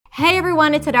Hey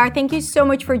everyone, it's Hadar. Thank you so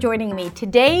much for joining me.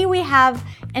 Today we have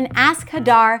an Ask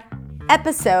Hadar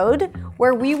episode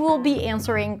where we will be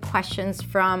answering questions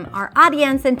from our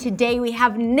audience. And today we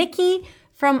have Nikki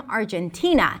from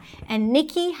Argentina. And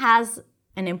Nikki has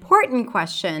an important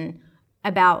question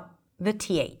about the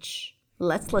TH.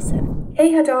 Let's listen.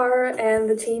 Hey Hadar and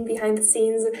the team behind the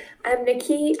scenes. I'm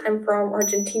Nikki. I'm from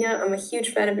Argentina. I'm a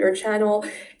huge fan of your channel.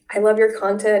 I love your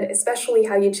content, especially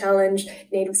how you challenge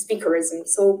native speakerism.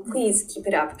 So please keep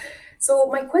it up. So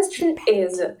my question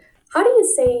is, how do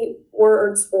you say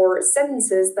words or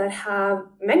sentences that have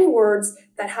many words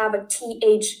that have a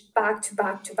TH back to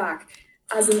back to back?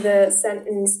 As in the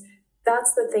sentence,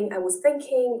 that's the thing I was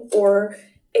thinking, or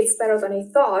it's better than I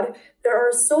thought. There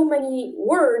are so many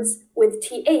words with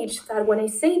TH that when I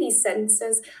say these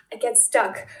sentences, I get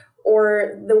stuck,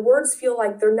 or the words feel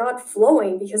like they're not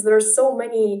flowing because there are so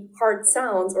many hard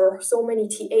sounds or so many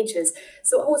THs.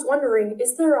 So I was wondering,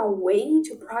 is there a way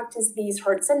to practice these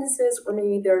hard sentences, or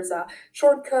maybe there's a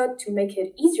shortcut to make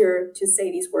it easier to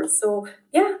say these words? So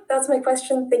yeah, that's my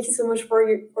question. Thank you so much for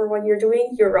what you're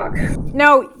doing. You rock.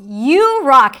 No, you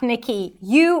rock, Nikki.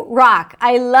 You rock.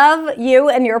 I love you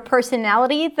and your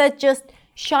personality that just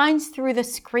shines through the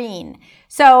screen.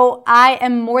 So I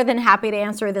am more than happy to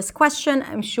answer this question.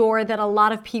 I'm sure that a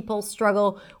lot of people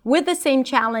struggle with the same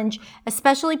challenge,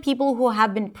 especially people who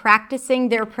have been practicing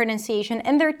their pronunciation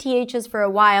and their THs for a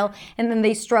while, and then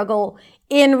they struggle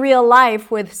in real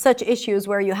life with such issues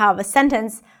where you have a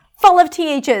sentence full of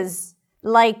THs,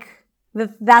 like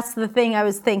that's the thing I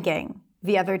was thinking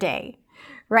the other day.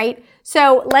 Right?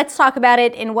 So let's talk about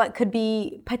it and what could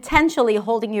be potentially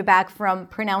holding you back from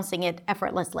pronouncing it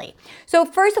effortlessly. So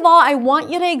first of all, I want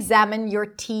you to examine your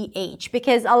TH,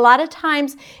 because a lot of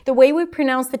times the way we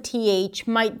pronounce the TH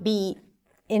might be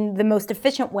in the most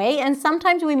efficient way, and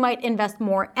sometimes we might invest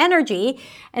more energy,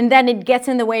 and then it gets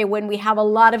in the way when we have a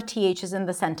lot of THs in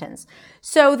the sentence.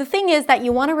 So the thing is that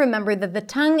you want to remember that the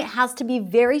tongue has to be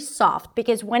very soft,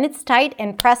 because when it's tight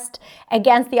and pressed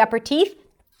against the upper teeth,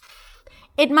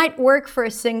 it might work for a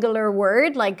singular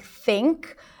word like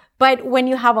think, but when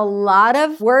you have a lot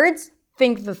of words,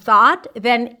 think the thought,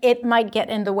 then it might get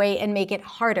in the way and make it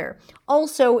harder.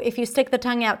 Also, if you stick the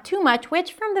tongue out too much,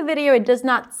 which from the video it does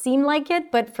not seem like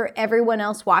it, but for everyone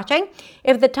else watching,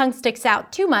 if the tongue sticks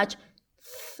out too much,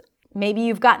 maybe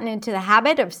you've gotten into the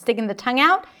habit of sticking the tongue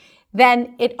out,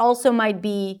 then it also might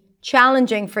be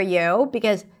challenging for you,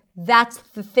 because that's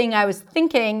the thing I was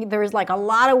thinking. There's like a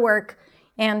lot of work,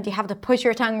 and you have to push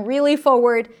your tongue really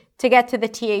forward to get to the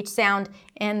TH sound,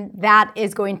 and that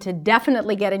is going to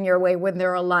definitely get in your way when there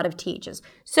are a lot of THs.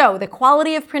 So the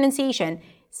quality of pronunciation,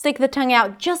 stick the tongue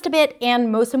out just a bit,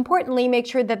 and most importantly, make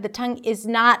sure that the tongue is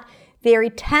not very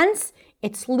tense,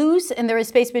 it's loose, and there is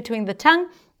space between the tongue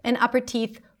and upper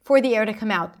teeth for the air to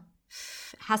come out.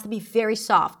 It has to be very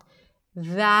soft.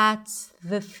 That's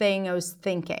the thing I was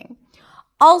thinking.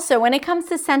 Also, when it comes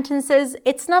to sentences,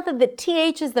 it's not that the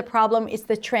TH is the problem, it's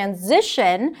the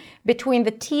transition between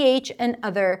the TH and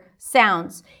other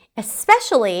sounds,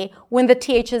 especially when the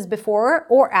TH is before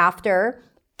or after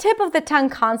tip of the tongue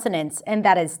consonants, and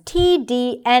that is T,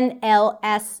 D, N, L,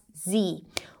 S, Z.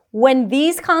 When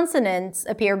these consonants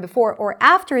appear before or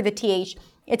after the TH,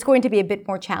 it's going to be a bit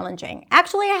more challenging.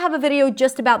 Actually, I have a video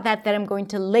just about that I'm going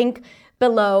to link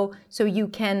below so you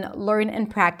can learn and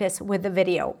practice with the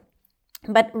video.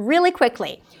 But really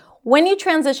quickly, when you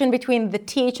transition between the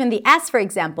TH and the S, for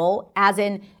example, as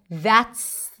in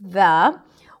that's the,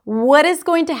 what is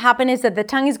going to happen is that the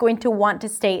tongue is going to want to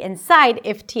stay inside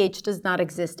if TH does not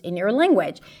exist in your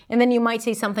language. And then you might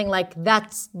say something like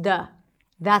that's the,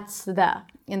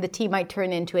 and the T might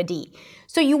turn into a D.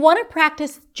 So you want to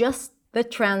practice just the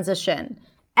transition.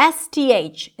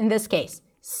 STH in this case.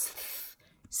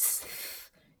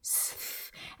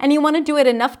 And you want to do it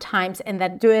enough times, and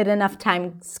then do it enough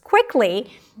times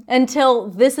quickly until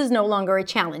this is no longer a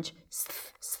challenge.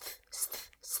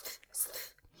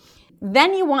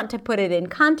 Then you want to put it in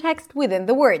context within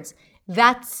the words.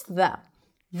 That's the,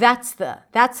 that's the,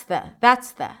 that's the,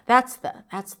 that's the, that's the,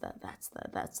 that's the, that's the,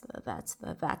 that's the, that's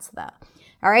the, that's the.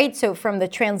 All right, so from the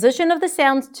transition of the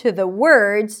sounds to the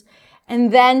words,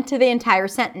 and then to the entire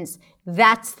sentence.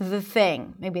 That's the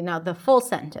thing. Maybe not the full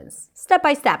sentence. Step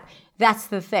by step. That's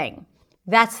the thing.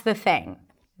 That's the thing.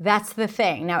 That's the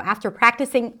thing. Now, after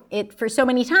practicing it for so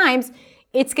many times,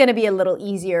 it's going to be a little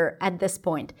easier at this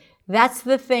point. That's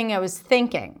the thing I was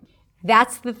thinking.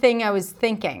 That's the thing I was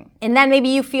thinking. And then maybe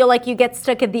you feel like you get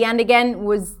stuck at the end again.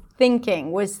 Was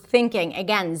thinking.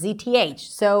 Again, ZTH.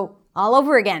 So all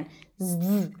over again.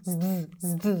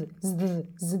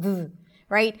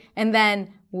 Right? And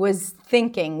then was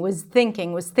thinking.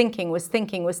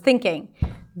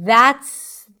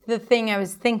 That's the thing I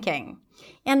was thinking.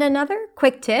 And another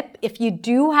quick tip, if you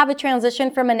do have a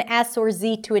transition from an S or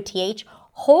Z to a TH,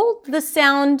 hold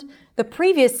the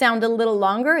previous sound a little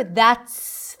longer.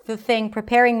 That's the thing,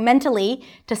 preparing mentally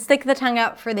to stick the tongue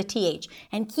out for the TH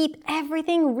and keep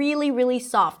everything really, really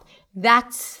soft.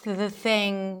 That's the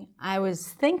thing I was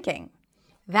thinking.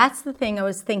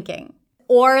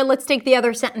 Or let's take the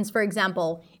other sentence, for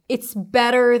example. It's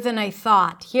better than I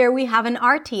thought. Here we have an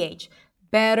RTH.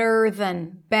 Better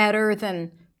than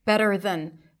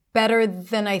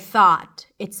I thought.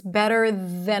 It's better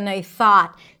than I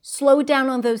thought. Slow down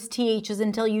on those THs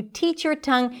until you teach your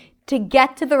tongue to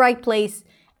get to the right place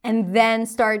and then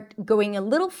start going a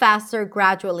little faster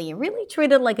gradually. Really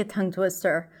treat it like a tongue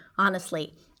twister,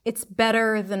 honestly. It's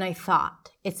better than I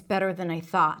thought. It's better than I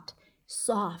thought.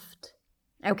 Soft.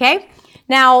 Okay?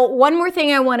 Now, one more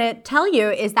thing I want to tell you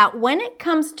is that when it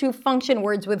comes to function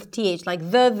words with TH,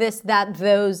 like the, this, that,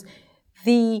 those,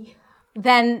 the,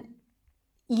 then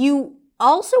you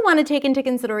also want to take into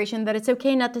consideration that it's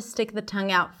okay not to stick the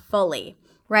tongue out fully,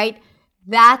 right?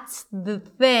 That's the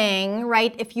thing,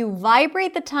 right? If you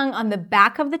vibrate the tongue on the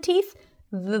back of the teeth,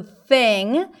 the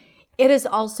thing, it is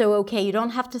also okay. You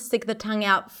don't have to stick the tongue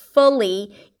out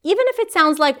fully, even if it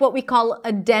sounds like what we call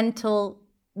a dental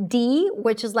D,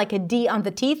 which is like a D on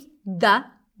the teeth, the.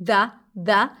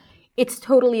 It's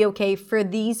totally okay for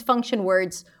these function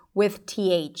words with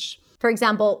TH. For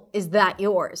example, is that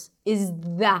yours? Is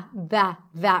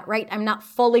that, right? I'm not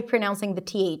fully pronouncing the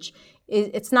TH.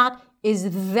 It's not,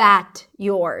 is that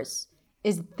yours?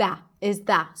 Is that.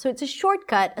 So it's a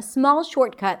shortcut, a small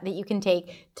shortcut that you can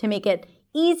take to make it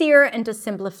easier and to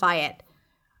simplify it.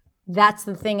 That's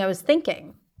the thing I was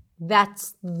thinking.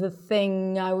 That's the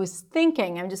thing I was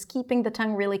thinking. I'm just keeping the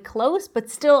tongue really close, but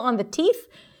still on the teeth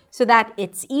so that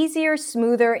it's easier,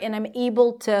 smoother, and I'm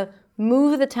able to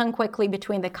move the tongue quickly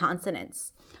between the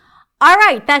consonants. All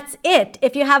right, that's it.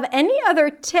 If you have any other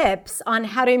tips on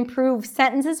how to improve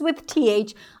sentences with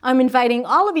TH, I'm inviting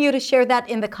all of you to share that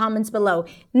in the comments below.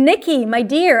 Nikki, my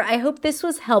dear, I hope this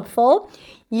was helpful.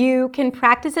 You can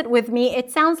practice it with me. It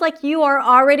sounds like you are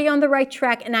already on the right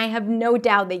track, and I have no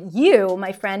doubt that you,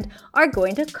 my friend, are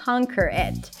going to conquer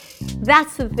it.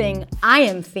 That's the thing I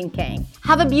am thinking.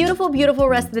 Have a beautiful, beautiful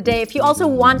rest of the day. If you also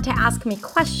want to ask me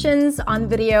questions on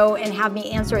video and have me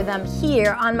answer them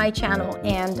here on my channel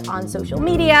and on social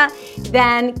media,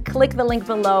 then click the link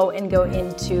below and go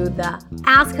into the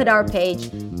Ask Hadar page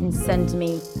and send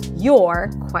me your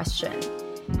question.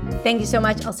 Thank you so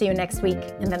much. I'll see you next week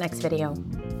in the next video.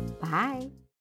 Bye.